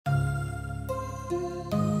My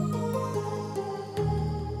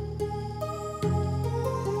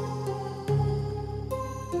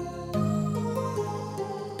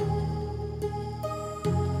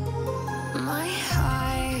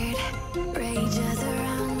heart rages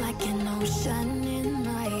around like an ocean in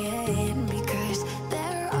my head, because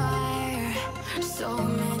there are so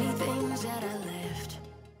many things that I left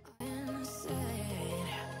unsaid.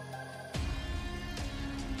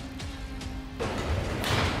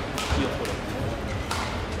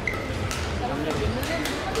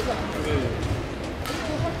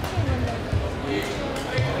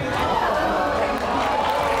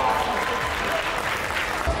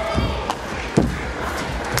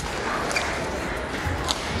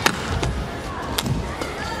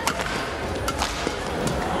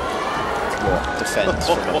 Defense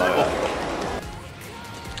from Momota.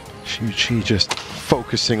 She just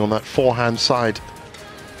focusing on that forehand side.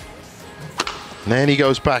 And then he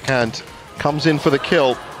goes backhand, comes in for the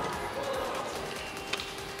kill.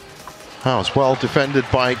 That was well defended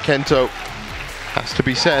by Kento, has to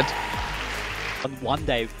be said.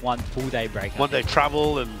 One full day break. One day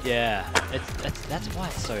travel and yeah, that's why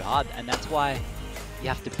it's so hard, and that's why you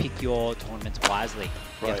have to pick your tournaments wisely.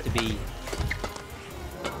 You have to be.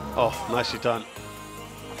 Oh, nicely done.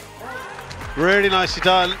 Really nicely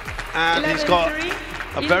done. And he's got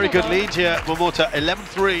a very good lead here. Momota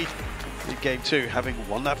 11-3 in game 2, having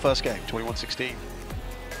won that first game, 21-16.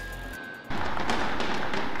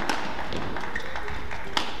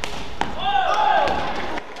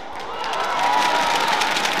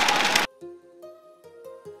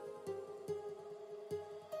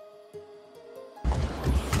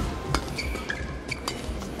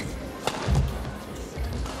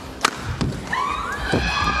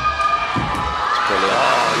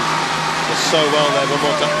 So well there,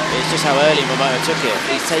 Momota. It's just how early Momota took it.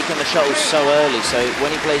 He's taken the shuttle so early, so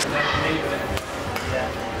when he plays...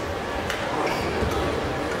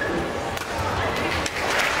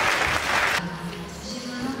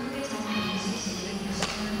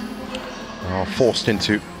 Oh, forced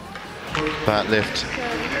into that lift.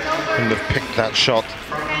 Couldn't have picked that shot.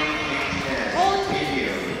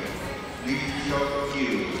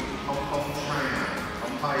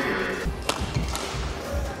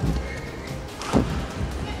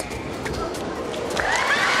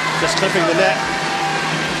 Just clipping the net.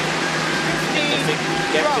 I think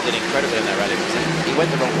Viktor did incredible in that rally. He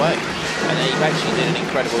went the wrong way, and then he actually did an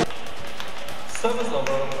incredible... Service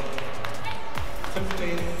over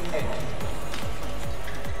 15-8.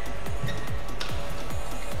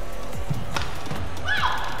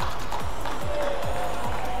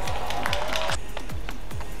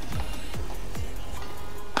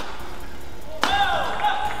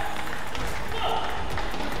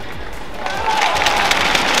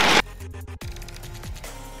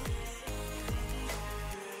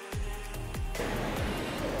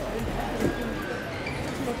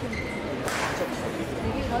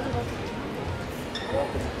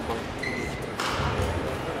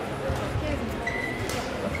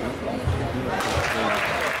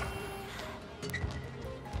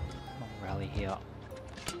 Long rally here.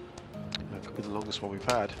 That could be the longest one we've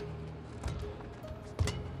had.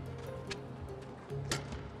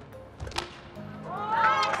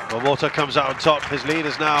 Momota comes out on top. His lead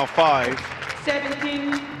is now 5.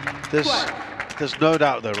 17. There's no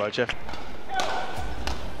doubt though, right, Jeff?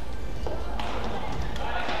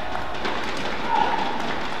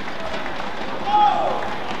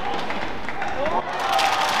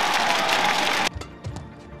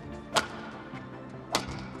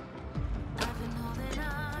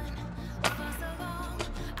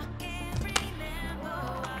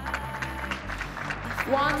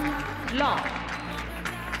 One long.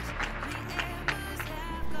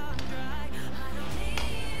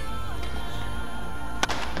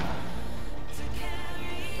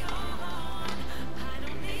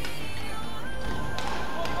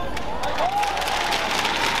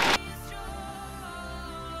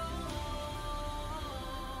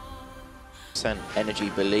 Energy,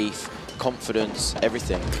 belief, confidence,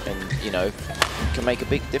 everything, and you know, can make a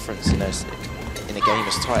big difference in a game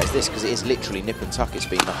as tight as this, because it is literally nip and tuck. It's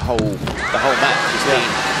been the whole match. It's been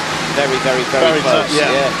very, very, very close. Tough,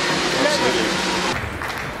 yeah. Absolutely.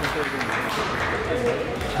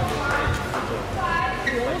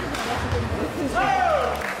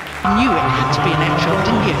 You knew it had to be an end shot,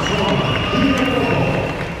 didn't you?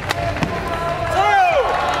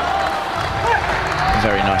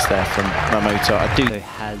 Very nice there from Momota. I do.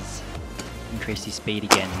 Has increased his speed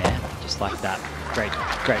again there, just like that. Great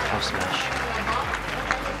cross smash.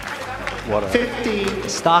 What a 50.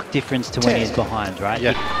 Stark difference to when he's behind, right?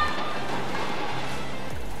 Yeah.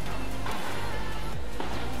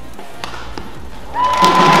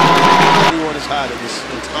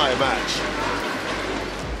 this entire match.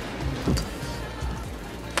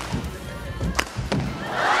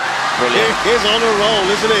 Brilliant. He's on a roll,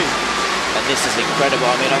 isn't he? And this is incredible.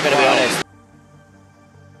 I mean, I'm going to be honest.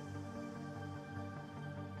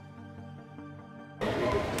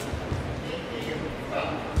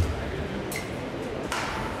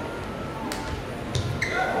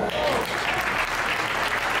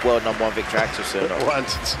 World #1 Viktor Axelsen.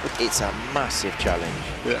 It's a massive challenge.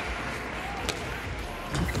 Yeah.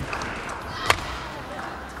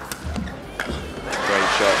 Great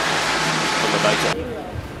shot from Momota.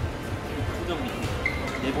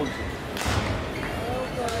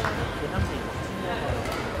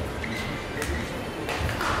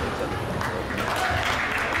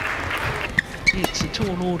 It's a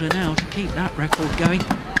tall order now to keep that record going.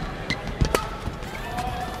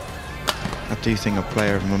 I do think a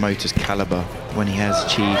player of Momota's caliber, when he has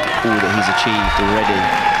achieved all that he's achieved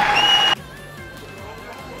already,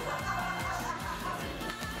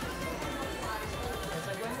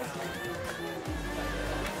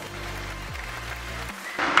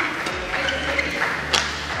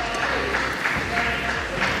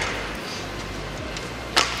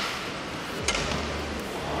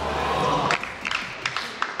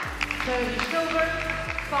 silver,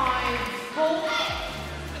 5-4.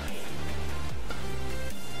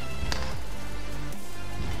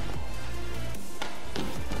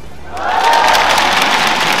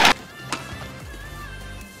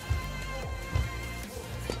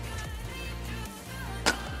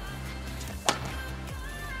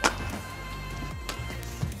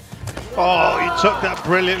 Oh, he took that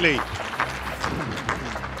brilliantly.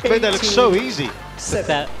 Made that look so easy.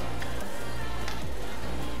 That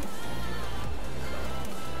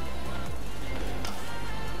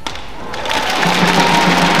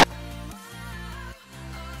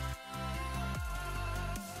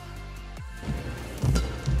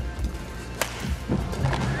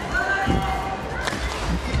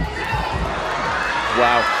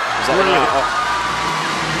Wow. Is that Brilliant.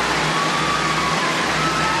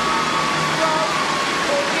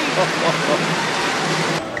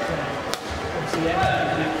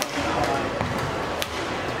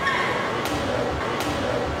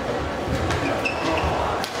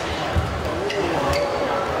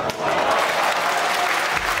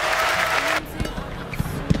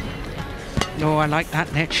 Oh, I like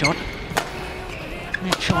that net shot.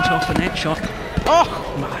 Net shot off a net shot.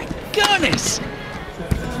 Oh, my goodness!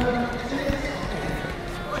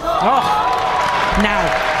 Oh, now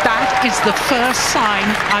that is the first sign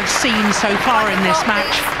I've seen so far in this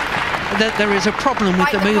match that there is a problem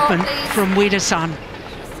with the movement from Ueda-san.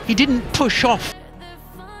 He didn't push off.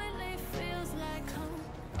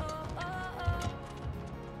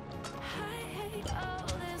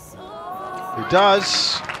 He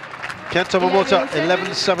does. Kento Momota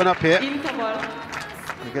 11-7 up here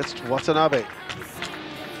against Watanabe.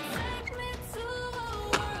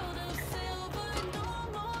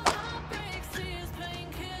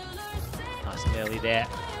 nice and early there.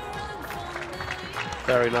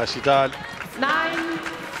 Very nicely done.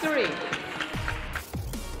 9-3.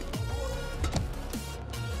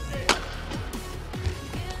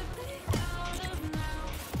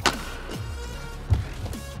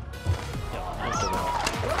 Nice and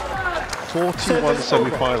well. 41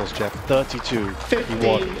 semi-finals, Jeff. 32 he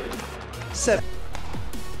won. 7.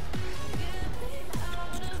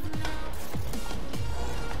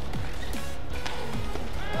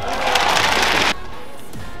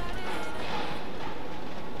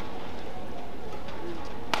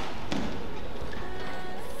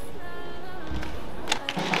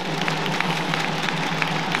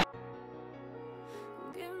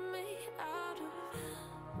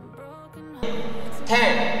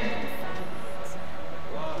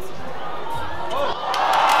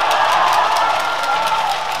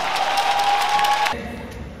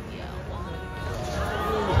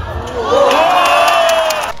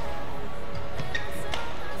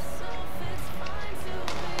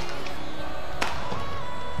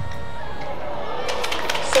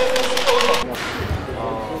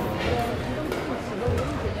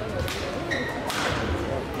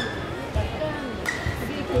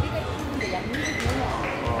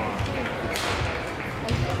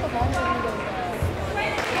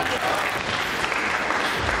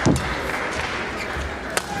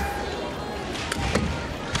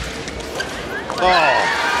 Oh,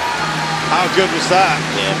 how good was that?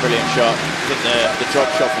 Yeah, brilliant shot. I think the drop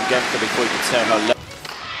shot from Viktor before you could tell how low.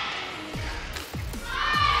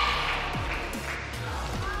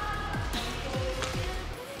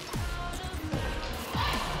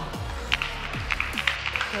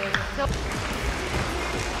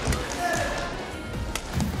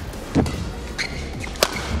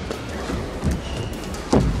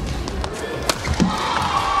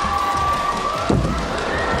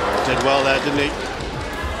 did well there, didn't he? But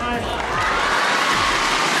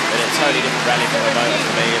a totally different rally from Momota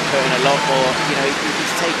for me. You're putting a lot more, you know,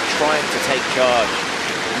 he's trying to take charge,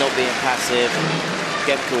 not being passive.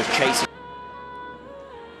 Gemko was chasing.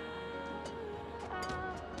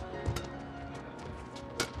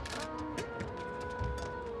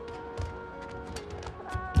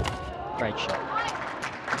 Great shot.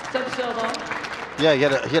 Yeah, he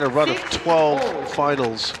had a run of 12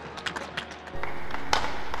 finals.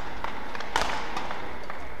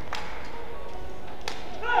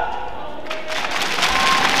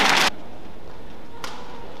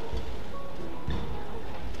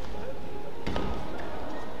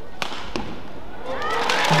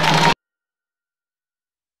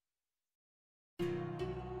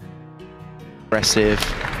 Aggressive.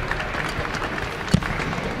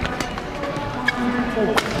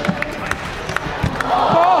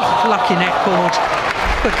 Oh, lucky net cord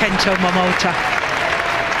for Kento Momota.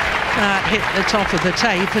 Hit the top of the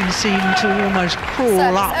tape and seemed to almost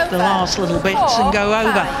crawl up the last little bits and go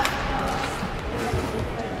over.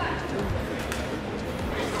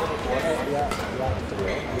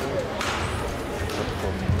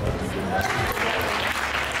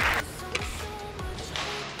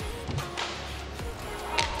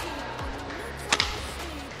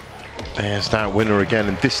 There's that winner again,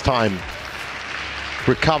 and this time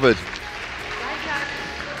recovered.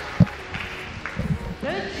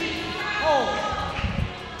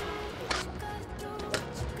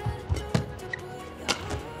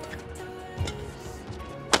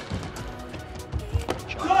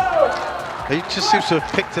 He just seems to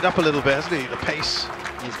have picked it up a little bit, hasn't he? The pace.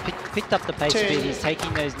 He's picked up the pace a bit. He's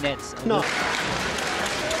taking those nets. No.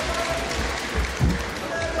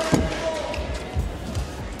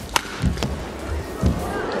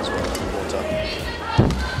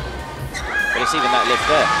 But it's even that lift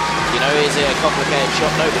there. You know, is it a complicated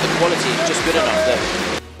shot? No, but the quality is just good enough there.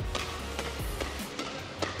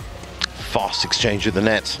 Fast exchange of the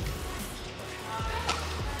net.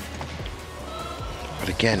 But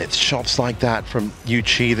again, it's shots like that from Yu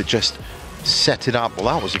Chi that just set it up. Well,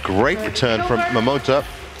 that was a great return from Momota.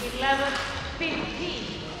 11-15.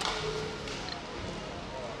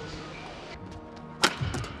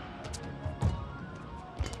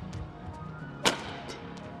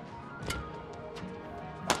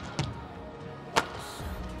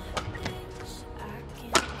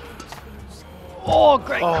 Oh,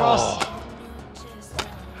 great cross.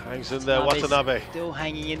 Hangs in there, Watanabe's Watanabe. still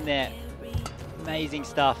hanging in there. Amazing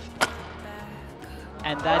stuff.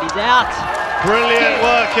 And that is out. Brilliant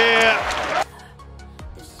work here.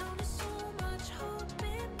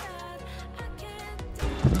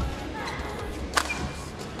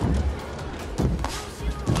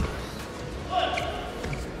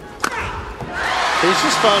 He's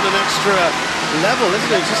just found an extra level, isn't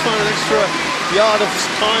he? He's just found an extra yard of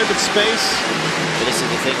time and space. But this is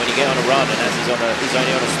the thing when you get on a run, and as he's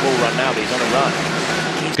only on a small run now, but he's on a run.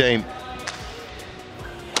 Game.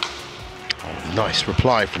 Oh, nice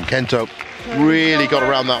reply from Kento. Really got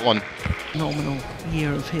around that one. Phenomenal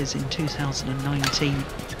year of his in 2019.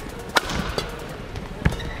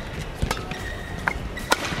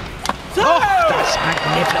 Oh, that's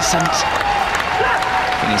magnificent.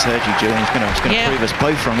 I think he's heard you, Jules. He's going to prove us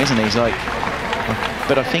both wrong, isn't he? He's like,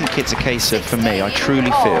 but I think it's a case of, for me, I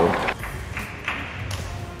truly feel.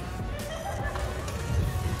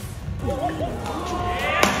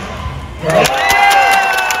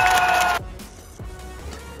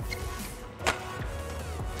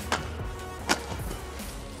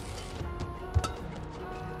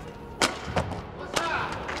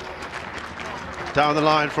 Down the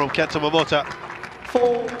line from Kento Momota.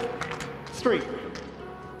 4-3.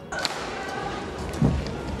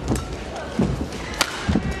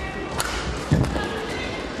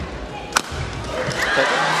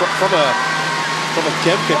 From a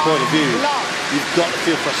Gemke point of view, you've got to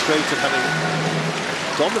feel frustrated having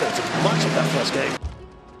dominated much of that first game.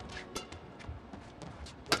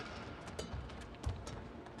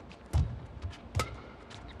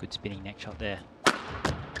 Good spinning neck shot there.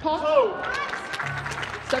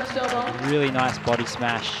 Really nice body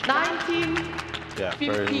smash. 19. Yeah,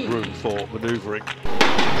 very room for manoeuvring.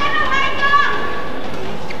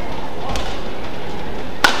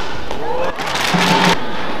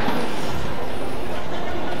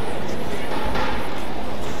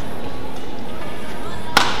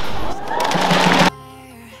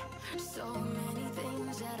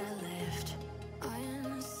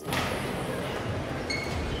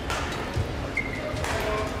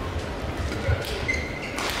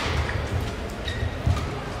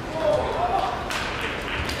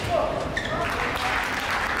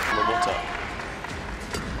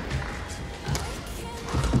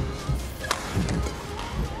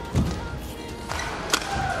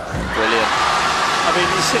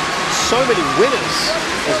 he's hit so many winners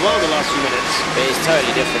as well in the last few minutes. It's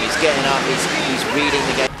totally different. He's getting up, he's reading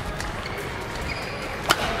the game.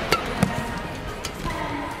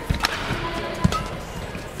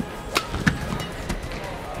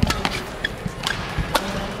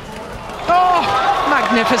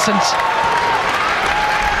 Magnificent.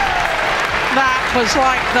 That was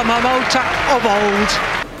like the Momota of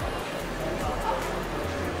old.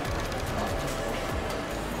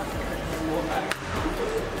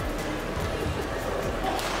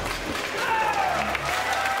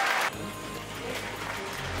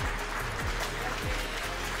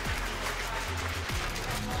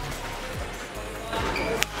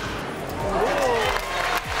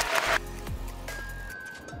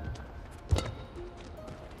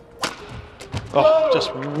 Oh,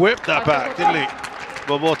 just whipped that back, didn't he?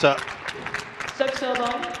 Momota.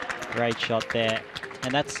 Great shot there.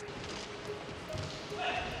 And that's...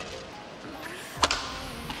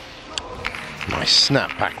 Nice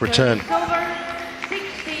snap back return. 60-19.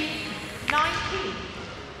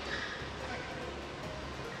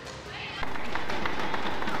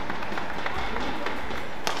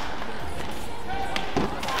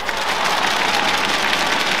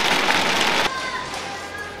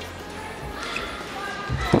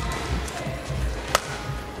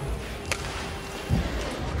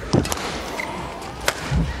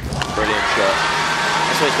 Brilliant shot.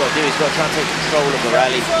 That's what he's got to do. He's got to try and take control of the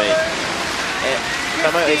rally for me.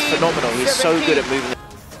 Momota is phenomenal. He's so good at moving.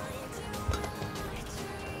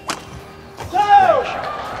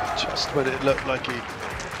 Just when it looked like he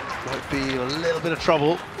might be in a little bit of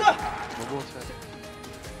trouble. Momota.